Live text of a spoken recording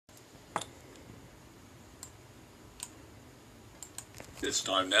It's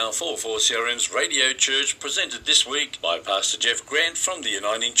time now for 4CRM's Radio Church, presented this week by Pastor Jeff Grant from the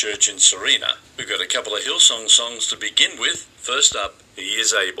Uniting Church in Serena. We've got a couple of Hillsong songs to begin with. First up, He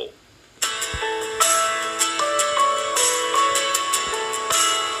is Able.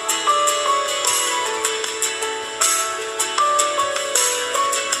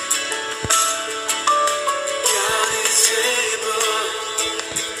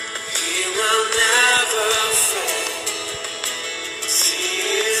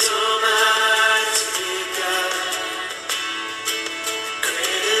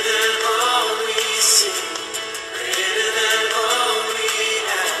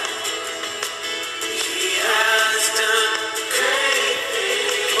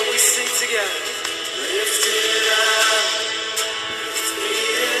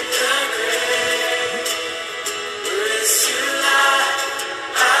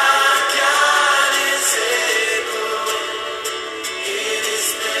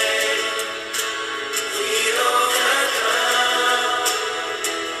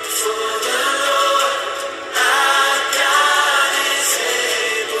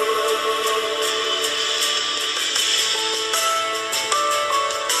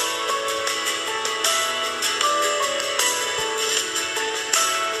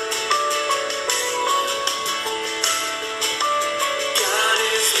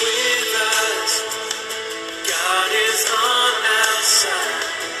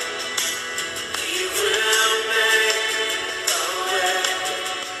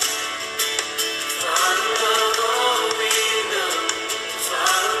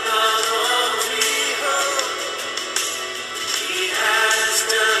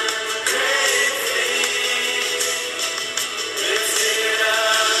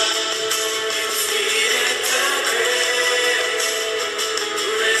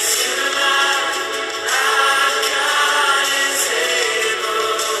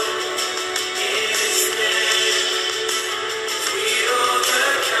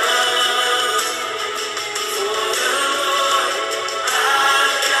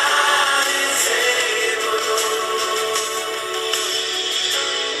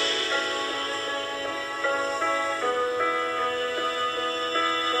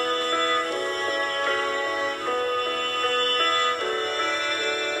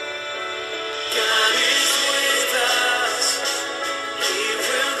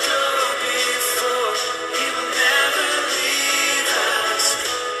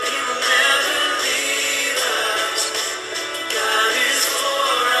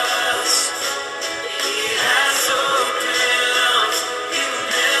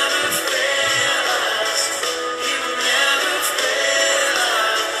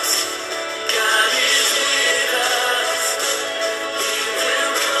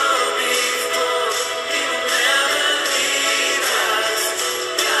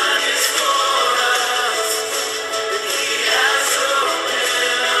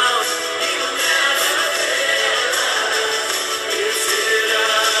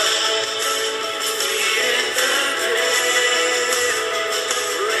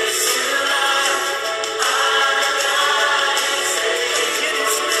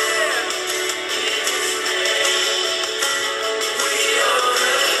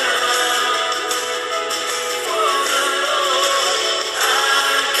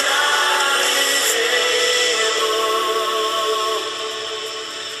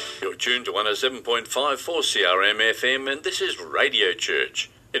 Tuned to 107.5 4CRM FM, and this is Radio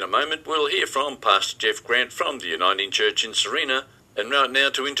Church. In a moment, we'll hear from Pastor Jeff Grant from the Uniting Church in Serena, and right now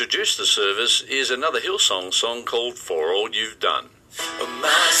to introduce the service is another Hillsong song called For All You've Done. Oh,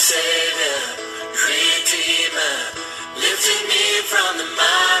 my Savior, Redeemer, lifted me from the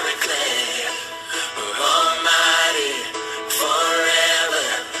miry clay. Almighty, forever,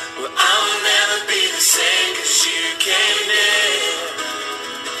 well, I'll never be the same, 'cause you came near.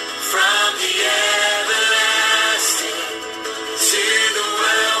 From the everlasting to the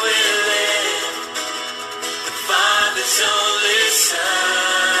world we live, the Father's only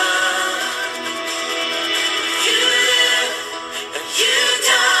Son. You live and you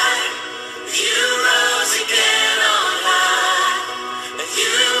died, you rose again on high, and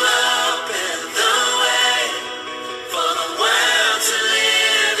you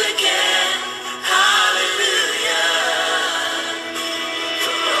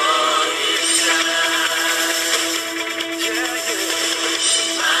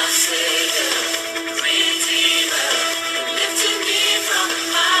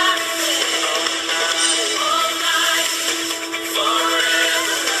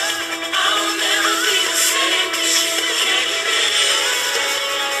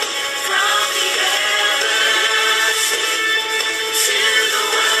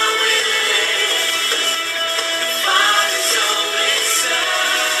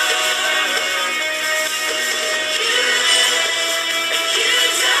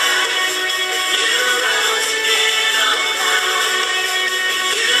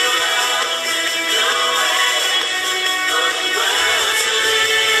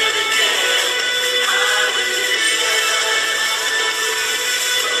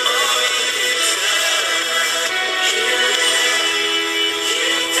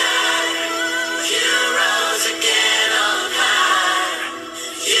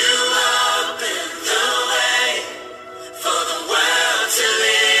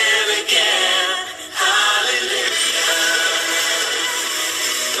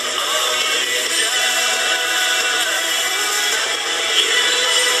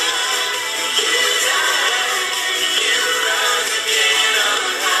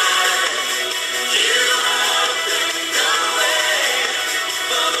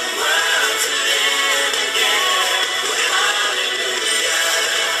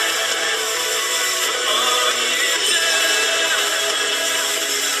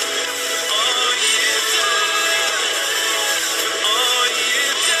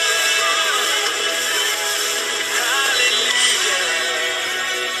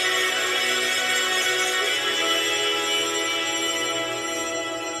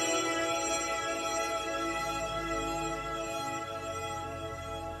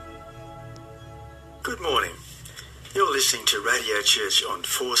Good morning. You're listening to Radio Church on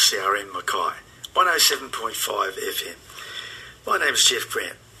 4CRN Mackay, 107.5 FM. My name's Jeff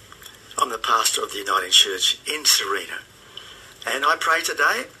Grant. I'm the pastor of the Uniting Church in Serena. And I pray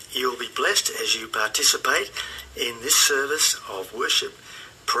today you'll be blessed as you participate in this service of worship,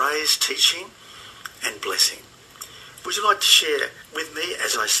 praise, teaching and blessing. Would you like to share with me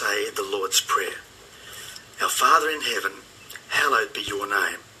as I say the Lord's Prayer? Our Father in heaven, hallowed be your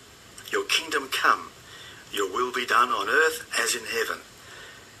name. Your kingdom come. Your will be done on earth as in heaven.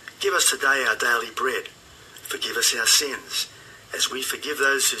 Give us today our daily bread. Forgive us our sins, as we forgive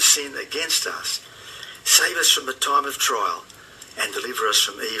those who sin against us. Save us from the time of trial, and deliver us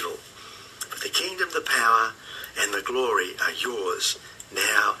from evil. For the kingdom, the power, and the glory are yours,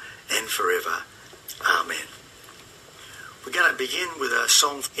 now and forever. Amen. We're going to begin with a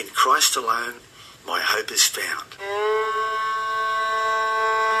song, In Christ Alone, My Hope is Found.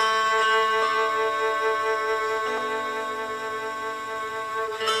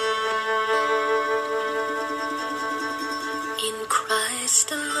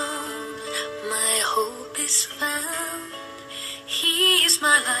 Christ alone, my hope is found. He is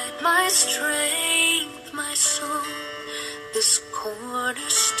my light, my strength, my song. This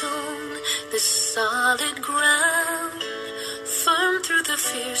cornerstone, this solid ground, firm through the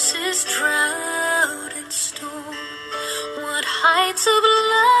fiercest drought and storm. What heights of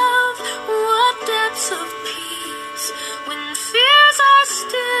love, what depths of peace, when fears are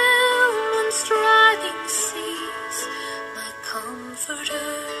still, when striving cease. Comforter,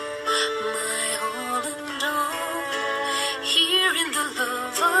 my all and all, here in the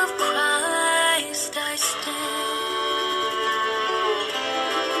love of Christ I stand.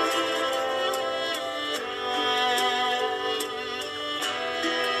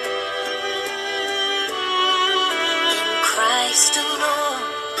 In Christ alone,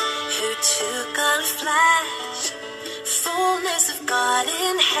 who took on flesh, fullness of God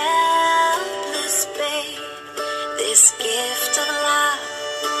in helpless babe. This gift of love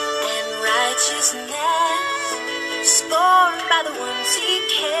and righteousness, scorned by the ones he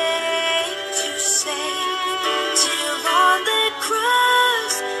came to save, till on the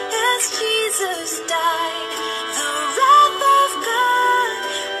cross, as Jesus died, the wrath of God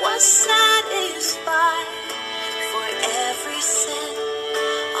was satisfied. For every sin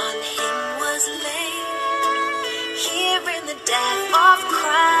on him was laid. Here in the death of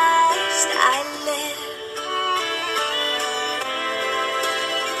Christ I live.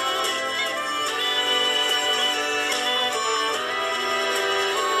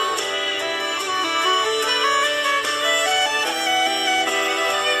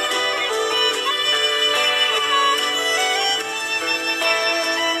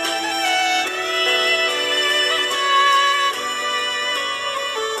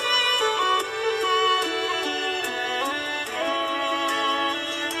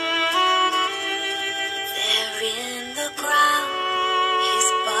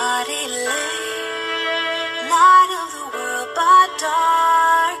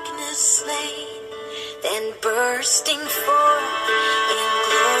 Bursting forth in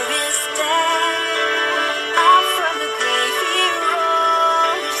glorious day, up from the grave he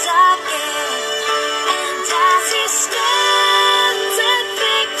rose again, and as he stands in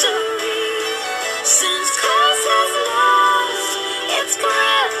victory, since Christ has lost its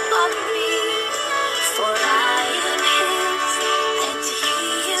grip on me, for I am his and he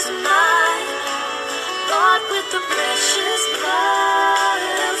is mine, bought with the precious blood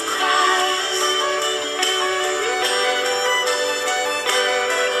of Christ.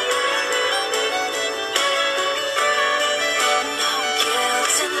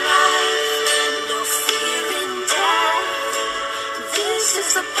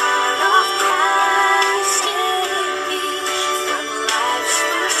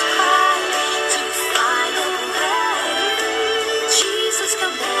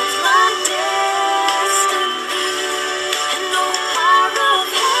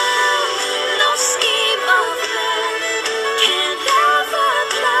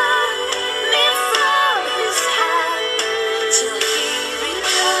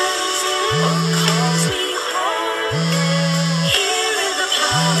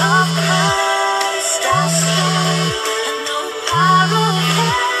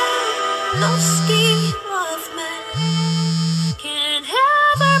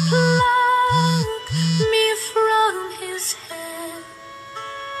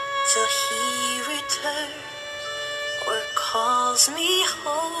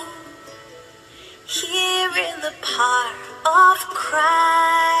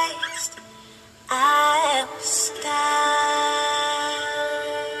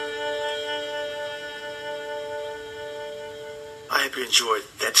 enjoyed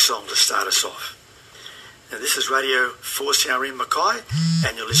that song to start us off. Now, this is Radio 4CR in Mackay,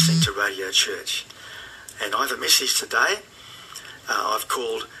 and you're listening to Radio Church. And I have a message today I've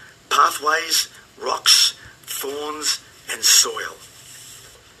called Pathways, Rocks, Thorns and Soil.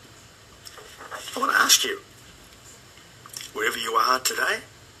 I want to ask you, wherever you are today,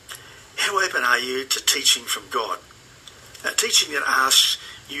 how open are you to teaching from God? Teaching that asks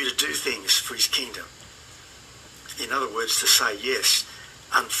you to do things for his kingdom. In other words, to say yes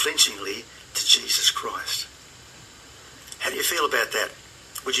unflinchingly to Jesus Christ. How do you feel about that?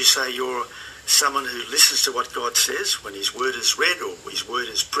 Would you say you're someone who listens to what God says when his word is read or his word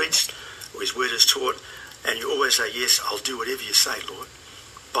is preached or his word is taught, and you always say, yes, I'll do whatever you say, Lord.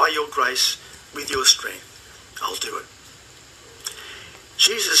 By your grace, with your strength, I'll do it.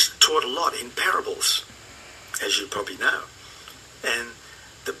 Jesus taught a lot in parables, as you probably know. And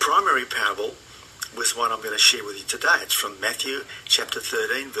the primary parable was one I'm going to share with you today. It's from Matthew chapter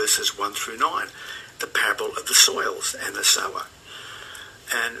 13, verses 1 through 9, the parable of the soils and the sower.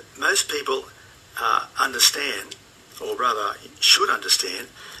 And most people understand, or rather should understand,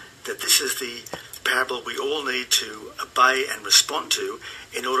 that this is the parable we all need to obey and respond to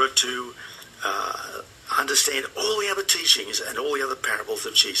in order to understand all the other teachings and all the other parables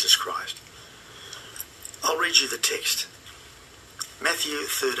of Jesus Christ. I'll read you the text. Matthew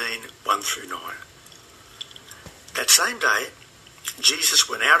 13, 1 through 9. That same day, Jesus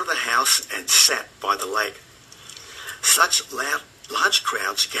went out of the house and sat by the lake. Such large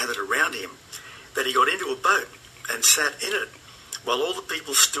crowds gathered around him that he got into a boat and sat in it while all the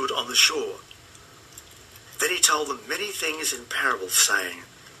people stood on the shore. Then he told them many things in parables, saying,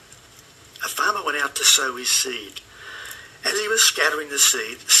 a farmer went out to sow his seed. As he was scattering the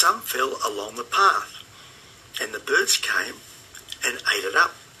seed, some fell along the path, and the birds came and ate it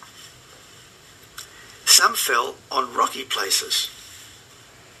up. Some fell on rocky places,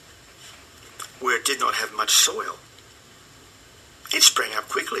 where it did not have much soil. It sprang up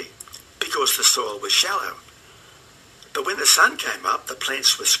quickly, because the soil was shallow. But when the sun came up, the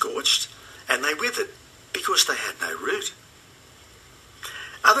plants were scorched, and they withered, because they had no root.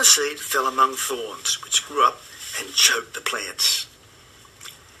 Other seed fell among thorns, which grew up and choked the plants.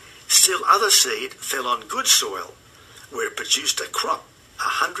 Still other seed fell on good soil, where it produced a crop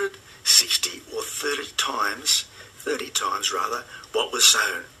 100, 60 or 30 times what was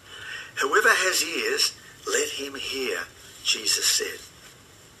sown. Whoever has ears, let him hear, Jesus said.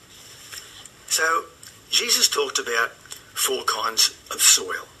 So Jesus talked about 4 kinds of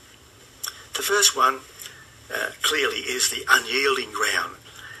soil. The first one clearly is the unyielding ground,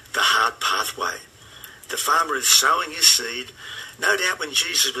 the hard pathway. The farmer is sowing his seed. No doubt when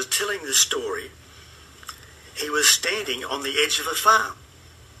Jesus was telling this story, he was standing on the edge of a farm,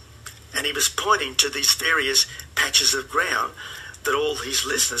 and he was pointing to these various patches of ground that all his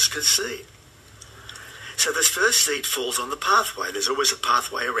listeners could see. So this first seed falls on the pathway. There's always a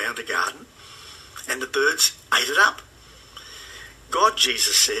pathway around a garden, and the birds ate it up. God,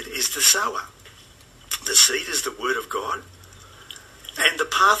 Jesus said, is the sower. The seed is the word of God, and the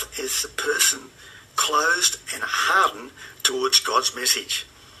path is the person closed and hardened towards God's message.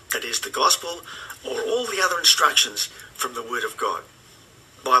 That is the gospel or all the other instructions from the word of God,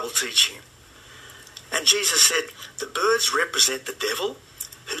 Bible teaching. And Jesus said the birds represent the devil,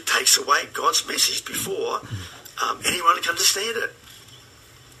 who takes away God's message before anyone can understand it.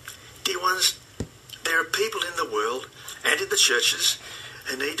 Dear ones, there are people in the world and in the churches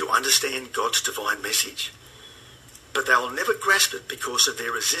who need to understand God's divine message, but they will never grasp it because of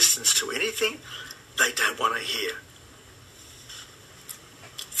their resistance to anything they don't want to hear.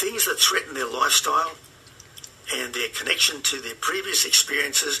 Things that threaten their lifestyle and their connection to their previous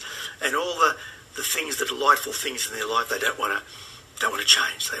experiences and all the things, the delightful things in their life, they don't want to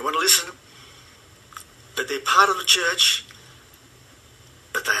change. They want to listen, but they're part of the church,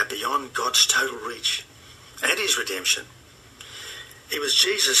 but they are beyond God's total reach and his redemption. It was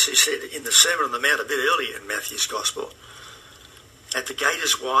Jesus who said in the Sermon on the Mount a bit earlier in Matthew's Gospel, "At the gate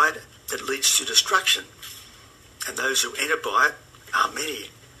is wide that leads to destruction, and those who enter by it are many.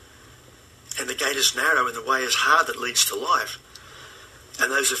 And the gate is narrow and the way is hard that leads to life, and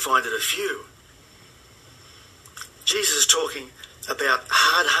those who find it are few." Jesus is talking about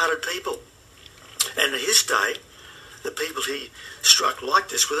hard-hearted people. And in his day, the people he struck like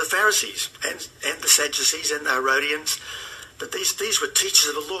this were the Pharisees and the Sadducees and the Herodians. But these were teachers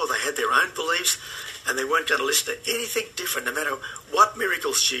of the law. They had their own beliefs, and they weren't going to listen to anything different, no matter what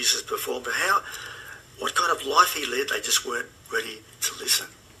miracles Jesus performed or what kind of life he led. They just weren't ready to listen.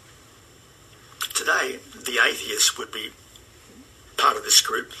 Today, the atheists would be part of this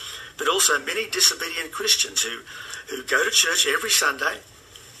group, but also many disobedient Christians who who go to church every Sunday,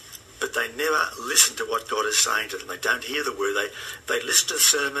 but they never listen to what God is saying to them. They don't hear the word. They listen to the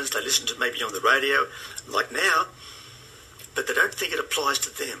sermons, they listen to maybe on the radio, like now, but they don't think it applies to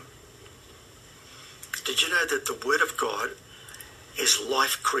them. Did you know that the Word of God is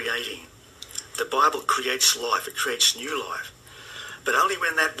life-creating? The Bible creates life. It creates new life. But only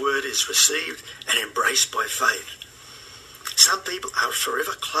when that Word is received and embraced by faith. Some people are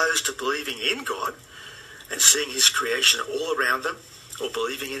forever closed to believing in God and seeing His creation all around them, or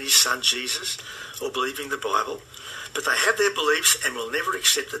believing in His Son Jesus, or believing the Bible. But they have their beliefs and will never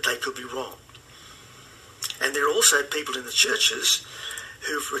accept that they could be wrong. And there are also people in the churches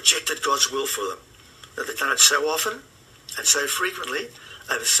who've rejected God's will for them. That they've done it so often and so frequently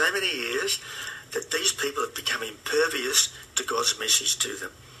over so many years that these people have become impervious to God's message to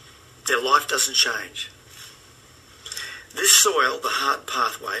them. Their life doesn't change. This soil, the heart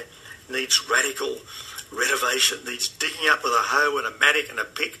pathway, needs radical renovation, needs digging up with a hoe and a mattock and a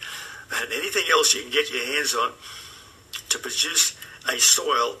pick and anything else you can get your hands on to produce a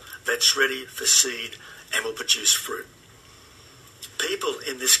soil that's ready for seed and will produce fruit. People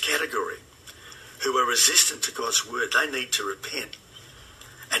in this category who are resistant to God's word, they need to repent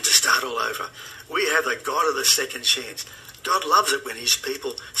and to start all over. We have the God of the second chance. God loves it when His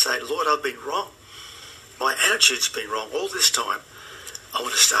people say, Lord, I've been wrong. My attitude's been wrong all this time. I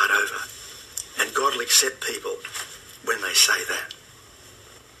want to start over. And God will accept people when they say that.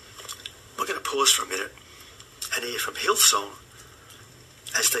 We're going to pause for a minute and hear from Hillsong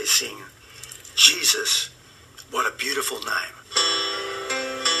as they sing, Jesus, what a beautiful name.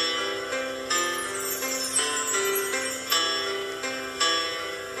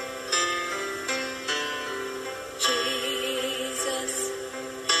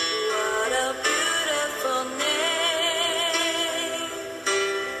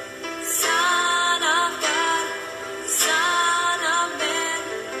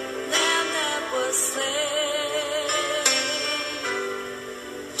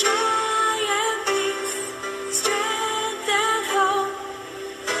 Joy and peace, strength and hope.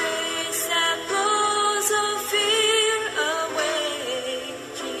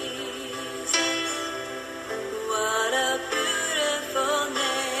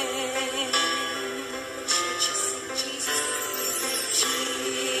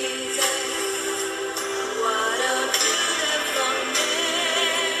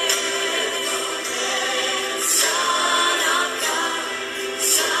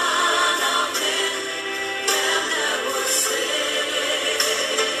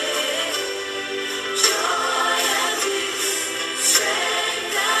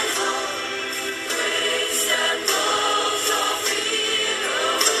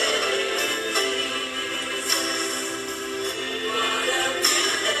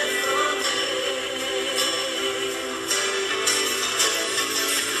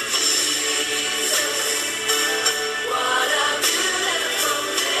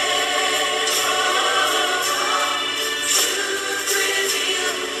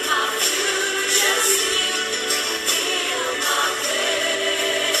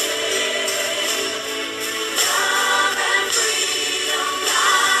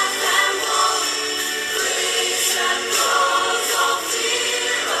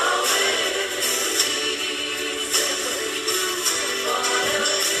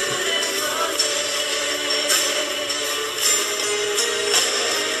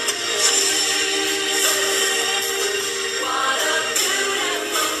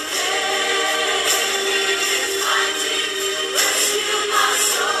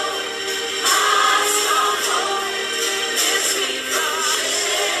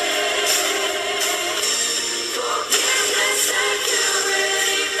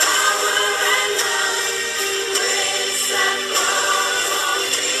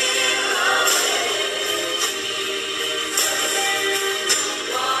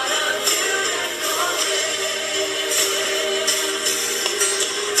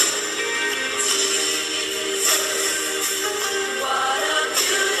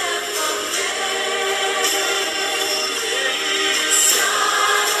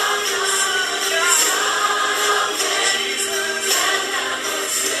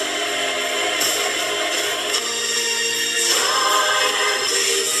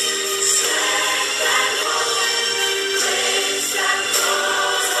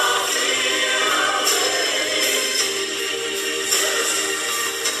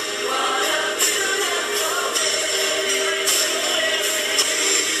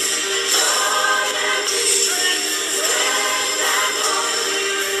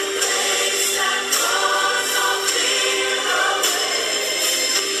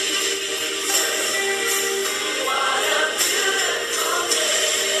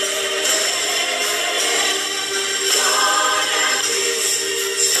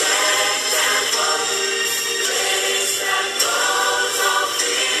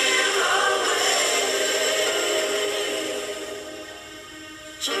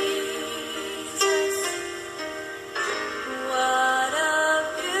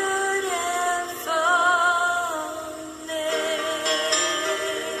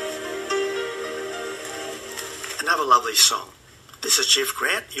 This is Jeff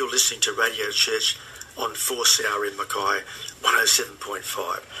Grant. You're listening to Radio Church on 4CRM Mackay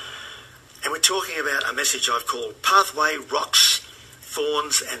 107.5. And we're talking about a message I've called Pathway, Rocks,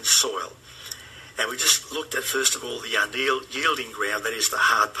 Thorns and Soil. And we just looked at, first of all, the unyielding ground, that is the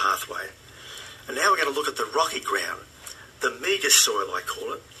hard pathway. And now we're going to look at the rocky ground, the meagre soil, I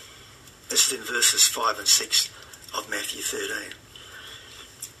call it. This is in verses 5 and 6 of Matthew 13.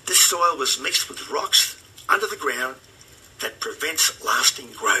 This soil was mixed with rocks under the ground that prevents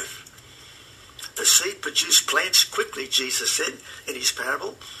lasting growth. The seed produced plants quickly, Jesus said in his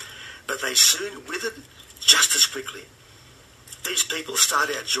parable, but they soon withered just as quickly. These people start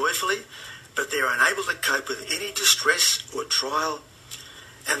out joyfully, but they're unable to cope with any distress or trial,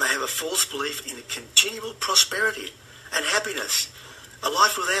 and they have a false belief in continual prosperity and happiness, a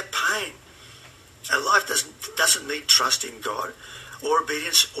life without pain. A life doesn't need trust in God or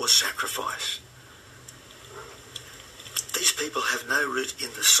obedience or sacrifice. These people have no root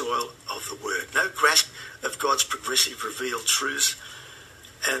in the soil of the Word, no grasp of God's progressive revealed truths,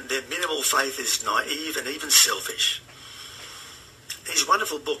 and their minimal faith is naive and even selfish. In his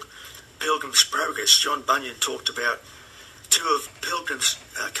wonderful book, Pilgrim's Progress, John Bunyan talked about two of Pilgrim's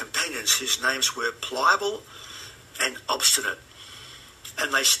companions whose names were Pliable and Obstinate,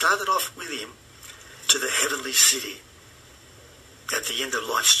 and they started off with him to the heavenly city at the end of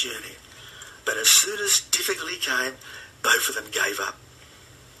life's journey. But as soon as difficulty came, both of them gave up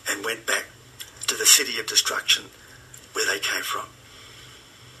and went back to the city of destruction where they came from.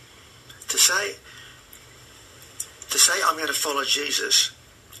 To say I'm going to follow Jesus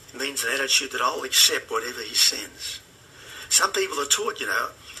means an attitude that I'll accept whatever he sends. Some people are taught,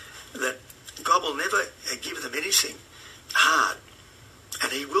 that God will never give them anything hard,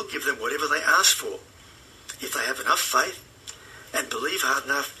 and he will give them whatever they ask for. If they have enough faith and believe hard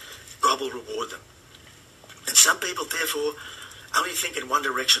enough, God will reward them. And some people, therefore, only think in one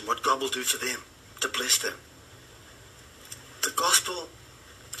direction, what God will do for them, to bless them. The gospel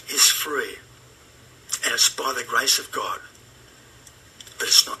is free, and it's by the grace of God, but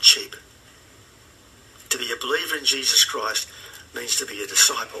it's not cheap. To be a believer in Jesus Christ means to be a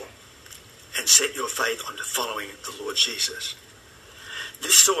disciple and set your faith on following the Lord Jesus.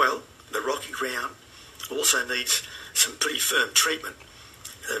 This soil, the rocky ground, also needs some pretty firm treatment.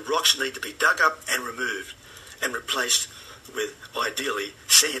 The rocks need to be dug up and removed and replaced with, ideally,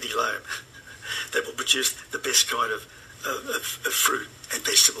 sandy loam that will produce the best kind of fruit and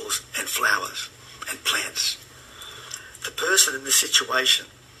vegetables and flowers and plants. The person in this situation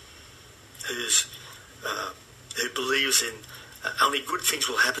who believes in only good things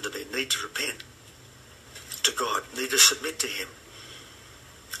will happen to me need to repent to God, need to submit to him,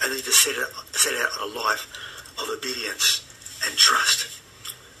 and need to set out on a life of obedience and trust,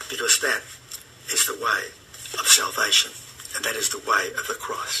 because that is the way of salvation, and that is the way of the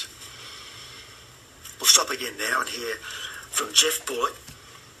cross. We'll stop again now and hear from Jeff Bullock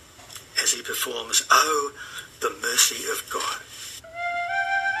as he performs "Oh, the Mercy of God."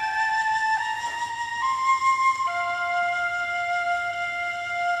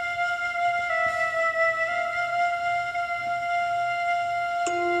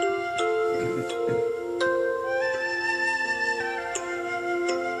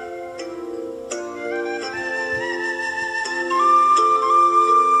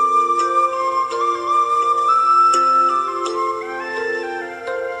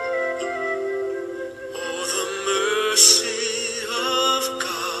 Oh, the mercy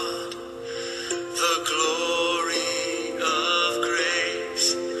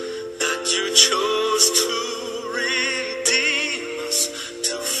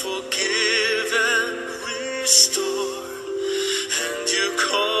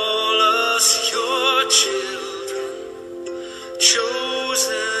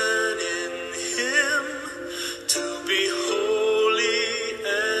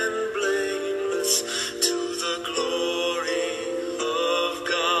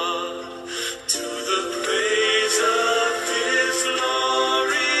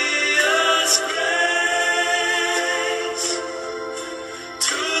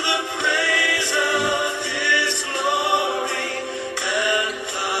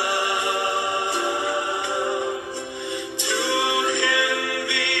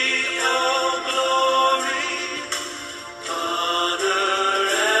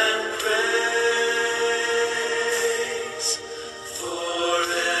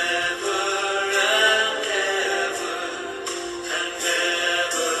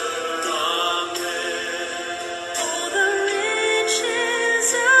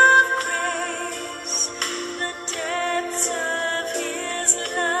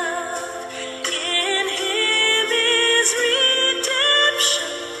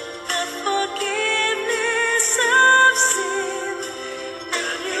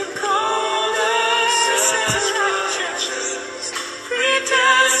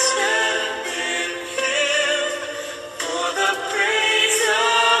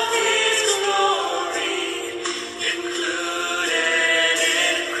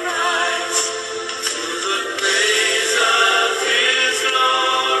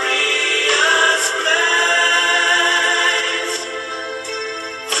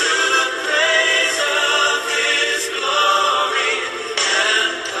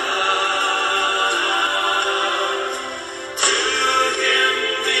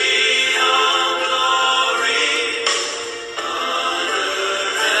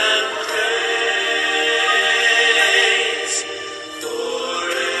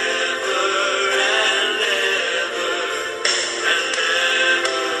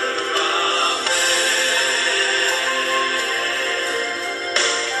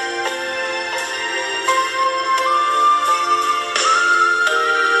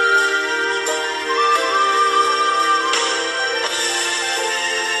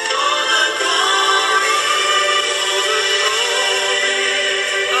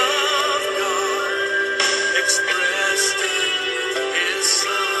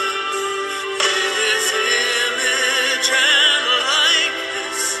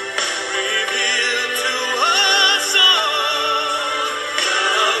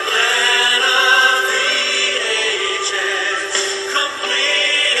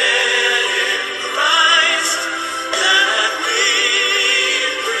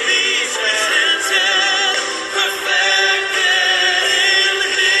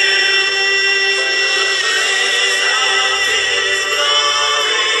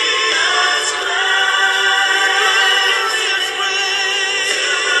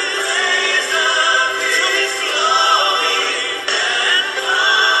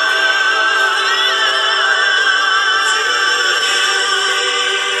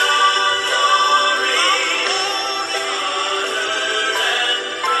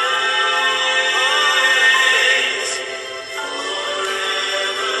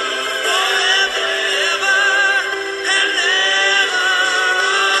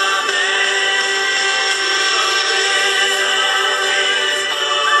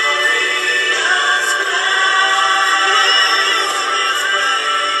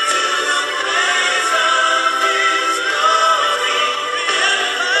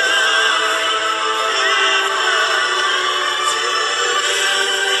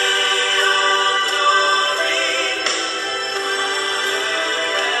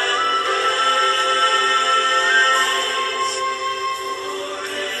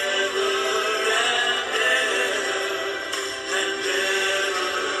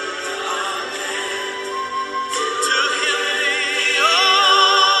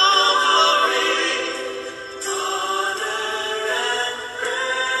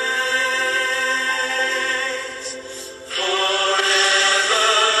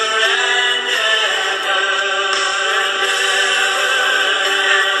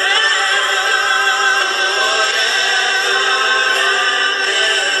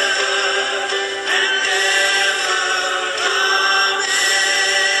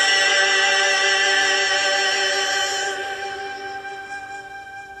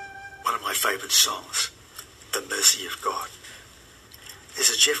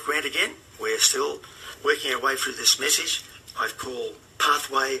Jeff Grant again. We're still working our way through this message I've called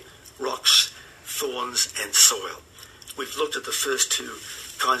Pathway, Rocks, Thorns and Soil. We've looked at the first two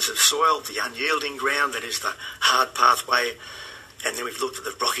kinds of soil, the unyielding ground, that is the hard pathway, and then we've looked at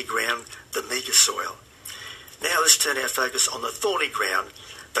the rocky ground, the meager soil. Now let's turn our focus on the thorny ground,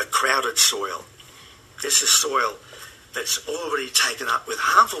 the crowded soil. This is soil that's already taken up with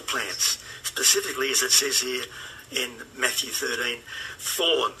harmful plants, specifically, as it says here in Matthew 13,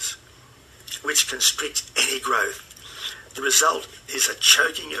 thorns, which constrict any growth. The result is a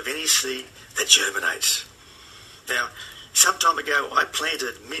choking of any seed that germinates. Now, some time ago, I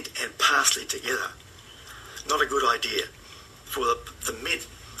planted mint and parsley together. Not a good idea, for the mint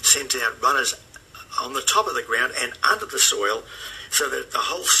sent out runners on the top of the ground and under the soil, so that the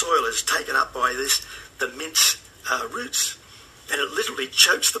whole soil is taken up by the mint's roots, and it literally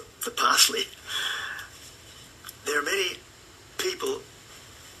chokes the parsley. There are many people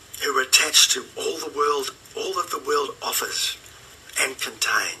who are attached to all that the world offers and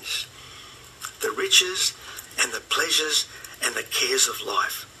contains, the riches and the pleasures and the cares of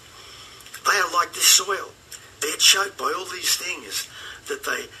life. They are like this soil. They're choked by all these things that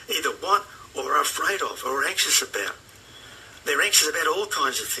they either want or are afraid of or are anxious about. They're anxious about all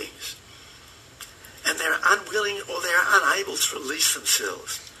kinds of things. And they're unwilling or they're unable to release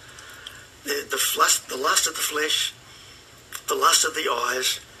themselves. The lust of the flesh, the lust of the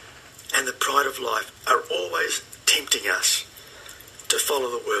eyes, and the pride of life are always tempting us to follow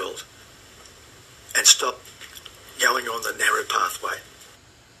the world and stop going on the narrow pathway.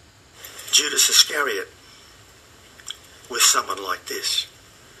 Judas Iscariot was someone like this.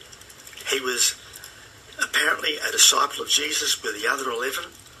 He was apparently a disciple of Jesus with the other 11,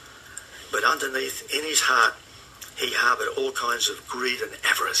 but underneath, in his heart, he harboured all kinds of greed and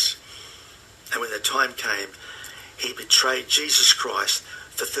avarice. And when the time came, he betrayed Jesus Christ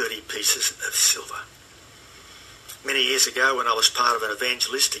for 30 pieces of silver. Many years ago, when I was part of an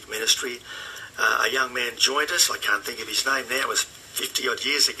evangelistic ministry, a young man joined us. I can't think of his name now. It was 50-odd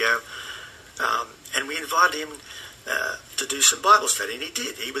years ago. And we invited him to do some Bible study, and he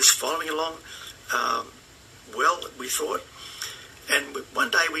did. He was following along well, we thought. And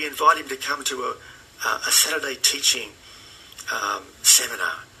one day we invited him to come to a Saturday teaching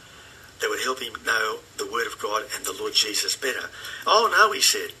seminar that would help him know the Word of God and the Lord Jesus better. Oh, no, he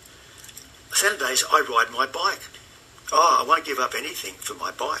said. Saturdays I ride my bike. Oh, I won't give up anything for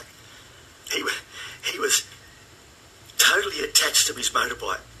my bike. He was totally attached to his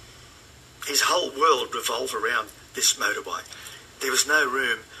motorbike. His whole world revolved around this motorbike. There was no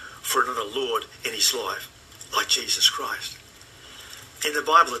room for another Lord in his life like Jesus Christ. In the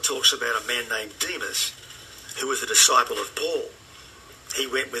Bible it talks about a man named Demas who was a disciple of Paul. He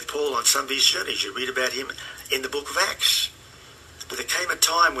went with Paul on some of his journeys. You read about him in the book of Acts. But there came a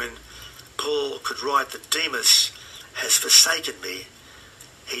time when Paul could write that Demas has forsaken me.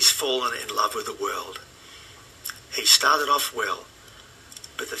 He's fallen in love with the world. He started off well,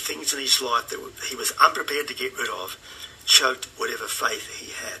 but the things in his life that he was unprepared to get rid of choked whatever faith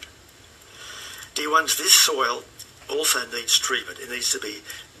he had. Dear ones, this soil also needs treatment. It needs to be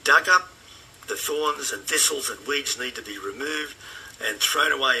dug up. The thorns and thistles and weeds need to be removed and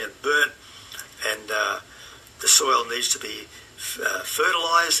thrown away and burnt, and the soil needs to be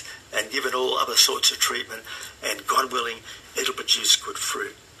fertilised and given all other sorts of treatment, and God willing, it'll produce good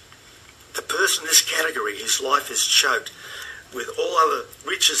fruit. The person in this category whose life is choked with all other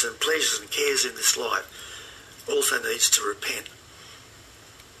riches and pleasures and cares in this life also needs to repent,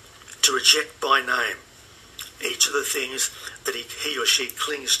 to reject by name each of the things that he or she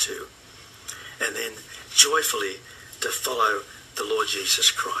clings to, and then joyfully to follow the Lord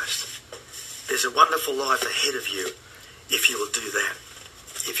Jesus Christ. There's a wonderful life ahead of you if you will do that,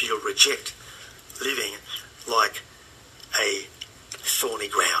 if you'll reject living like a thorny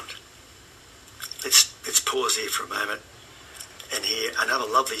ground. Let's pause here for a moment and hear another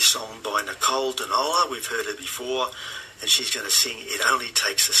lovely song by Nicole Denola. We've heard her before, and she's going to sing It Only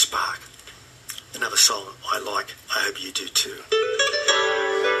Takes a Spark. Another song I like. I hope you do too.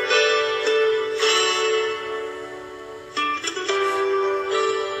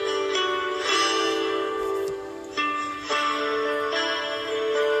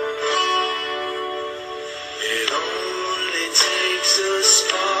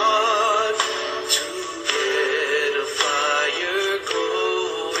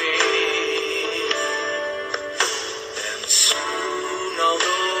 Soon all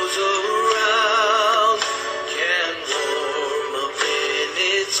those around can warm up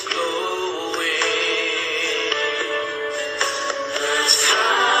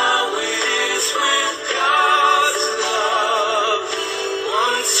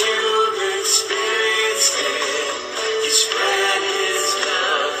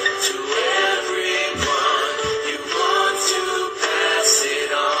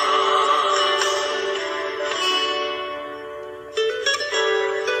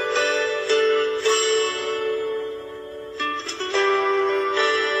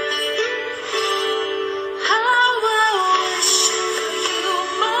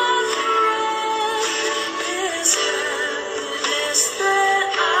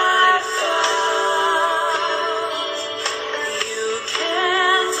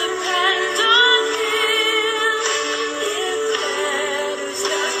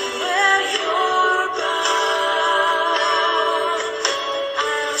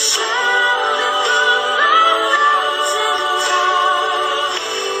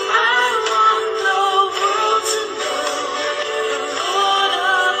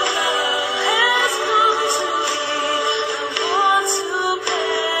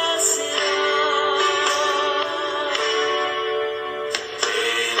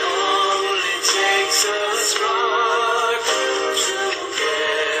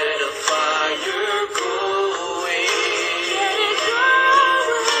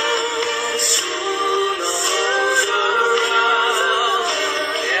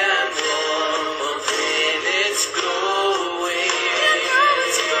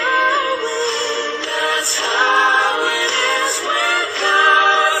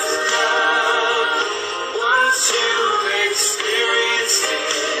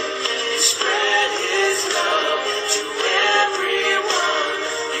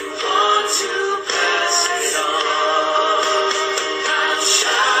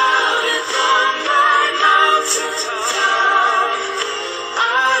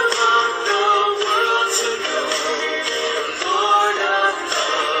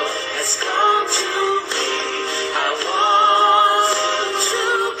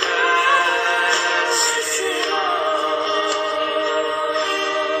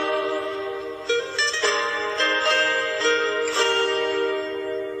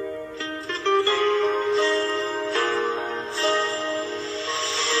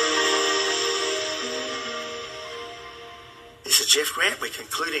Jeff Grant. We're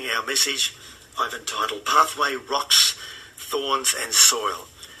concluding our message I've entitled Pathway, Rocks, Thorns and Soil.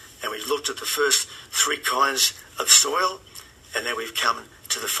 And we've looked at the first three kinds of soil, and now we've come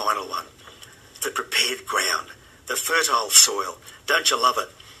to the final one, the prepared ground, the fertile soil. Don't you love it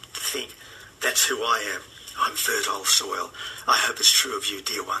to think that's who I am? I'm fertile soil. I hope it's true of you,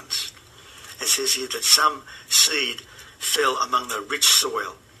 dear ones. It says here that some seed fell among the rich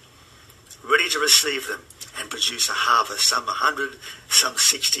soil, ready to receive them and produce a harvest, some 100, some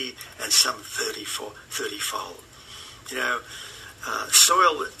 60, and some 30-fold. You know,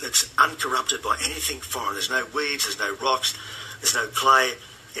 soil that's uncorrupted by anything foreign. There's no weeds, there's no rocks, there's no clay.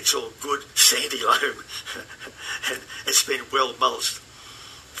 It's all good, sandy loam, and it's been well mulched.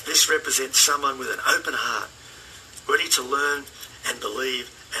 This represents someone with an open heart, ready to learn and believe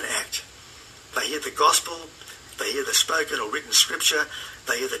and act. They hear the gospel, they hear the spoken or written scripture,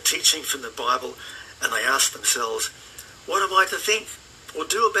 they hear the teaching from the Bible, and they ask themselves, what am I to think or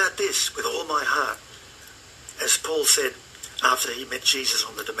do about this with all my heart? As Paul said after he met Jesus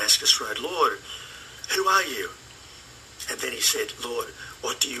on the Damascus Road, Lord, who are you? And then he said, Lord,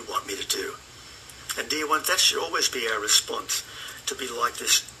 what do you want me to do? And dear ones, that should always be our response, to be like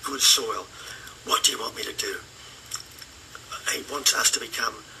this good soil. What do you want me to do? He wants us to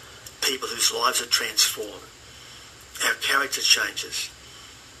become people whose lives are transformed. Our character changes.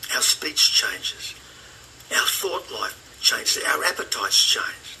 Our speech changes. Our thought life changes. Our appetites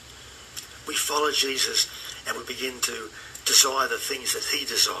change. We follow Jesus and we begin to desire the things that he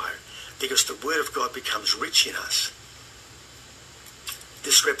desired, because the Word of God becomes rich in us.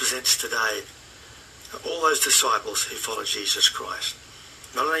 This represents today all those disciples who followed Jesus Christ.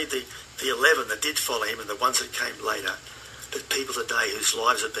 Not only the 11 that did follow him and the ones that came later, but people today whose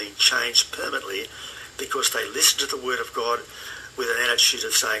lives have been changed permanently because they listened to the Word of God with an attitude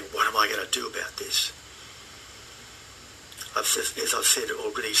of saying, what am I going to do about this? As I've said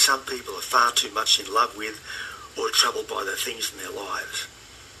already, some people are far too much in love with or troubled by the things in their lives.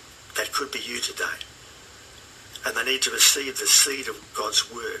 That could be you today. And they need to receive the seed of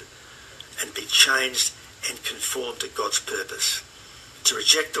God's Word and be changed and conformed to God's purpose. To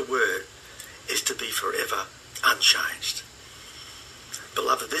reject the Word is to be forever unchanged.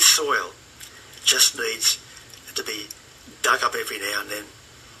 Beloved, this soil just needs to be dug up every now and then,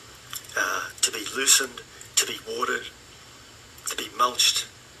 to be loosened, to be watered, to be mulched,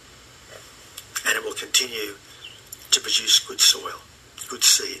 and it will continue to produce good soil, good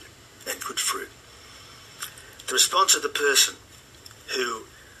seed, and good fruit. The response of the person who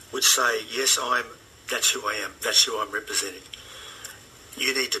would say, yes, that's who I am, that's who I'm representing.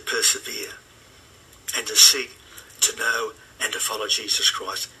 You need to persevere and to seek to know and to follow Jesus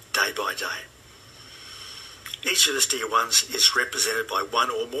Christ day by day. Each of us, dear ones, is represented by one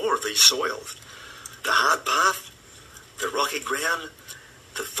or more of these soils. The hard path, the rocky ground,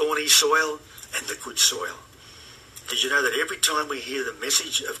 the thorny soil, and the good soil. Did you know that every time we hear the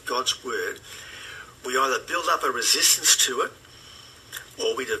message of God's word, we either build up a resistance to it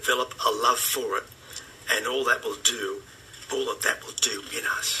or we develop a love for it, and all that will do in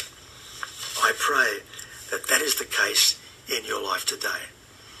us. I pray that that is the case in your life today.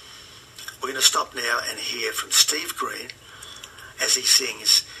 We're going to stop now and hear from Steve Green as he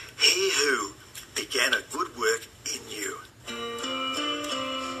sings, "He who began a good work in you."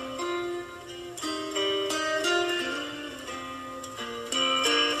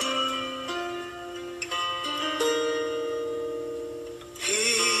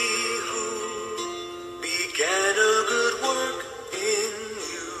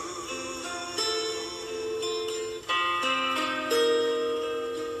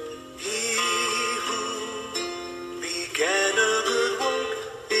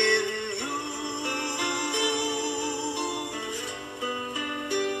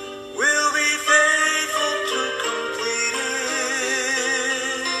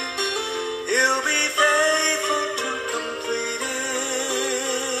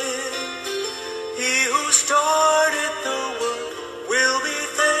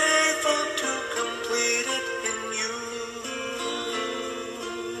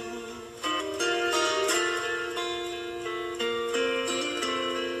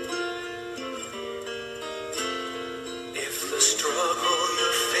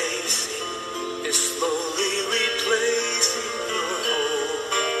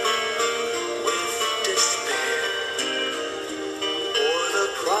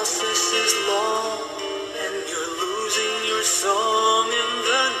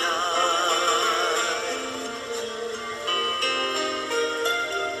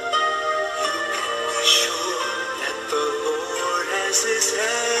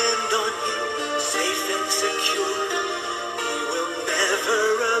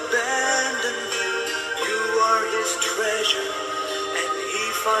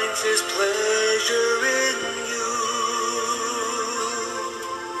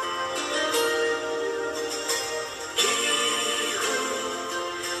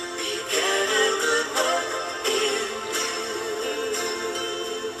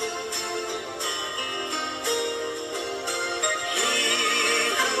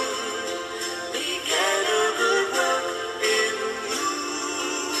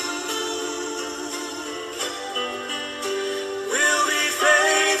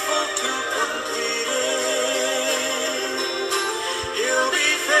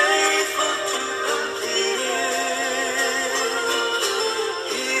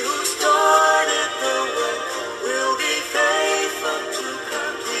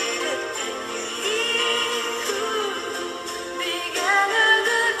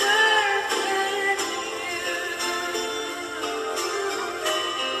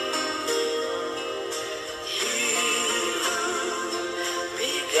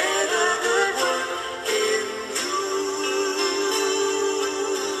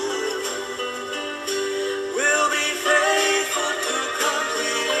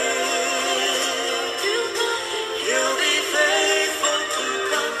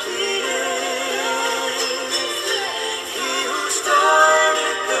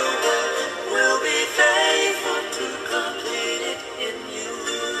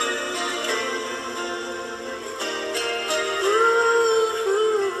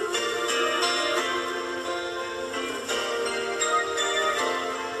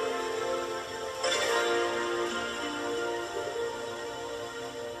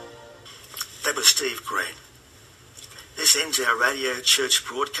 That was Steve Green. This ends our Radio Church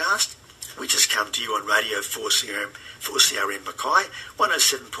broadcast. We just come to you on Radio 4CRM Mackay,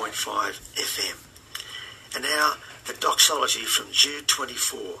 107.5 FM. And now, the doxology from Jude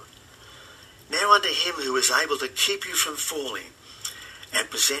 24. Now unto him who is able to keep you from falling and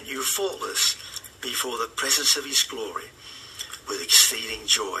present you faultless before the presence of his glory with exceeding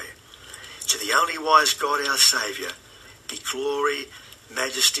joy. To the only wise God our Saviour be glory,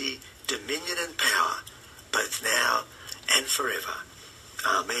 majesty, dominion and power, both now and forever.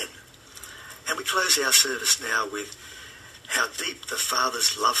 Amen. And we close our service now with How Deep the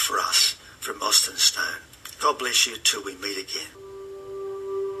Father's Love for Us from Austin Stone. God bless you till we meet again.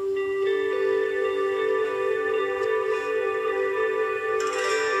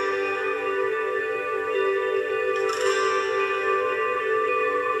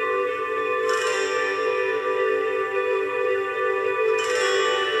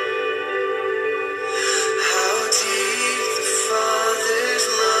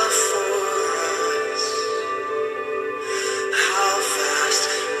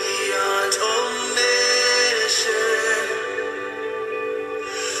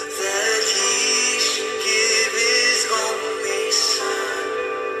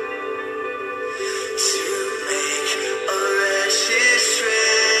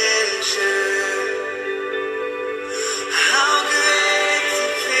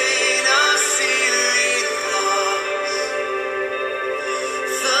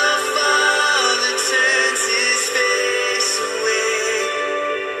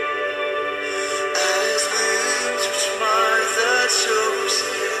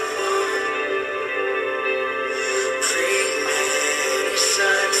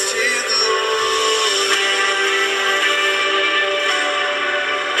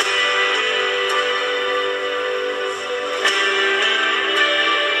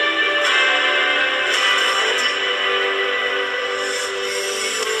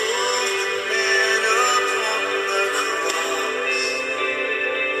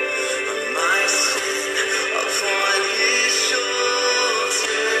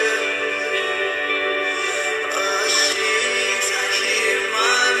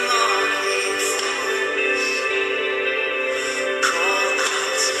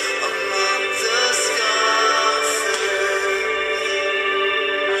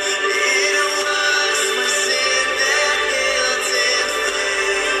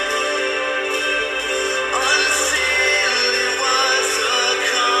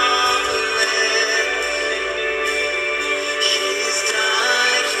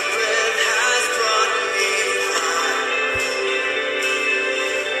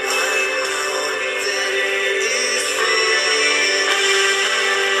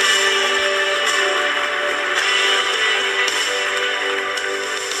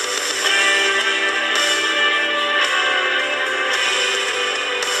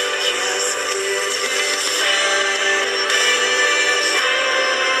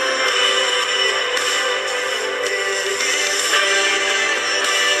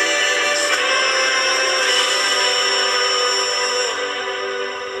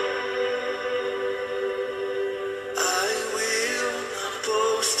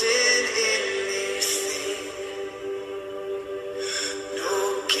 still.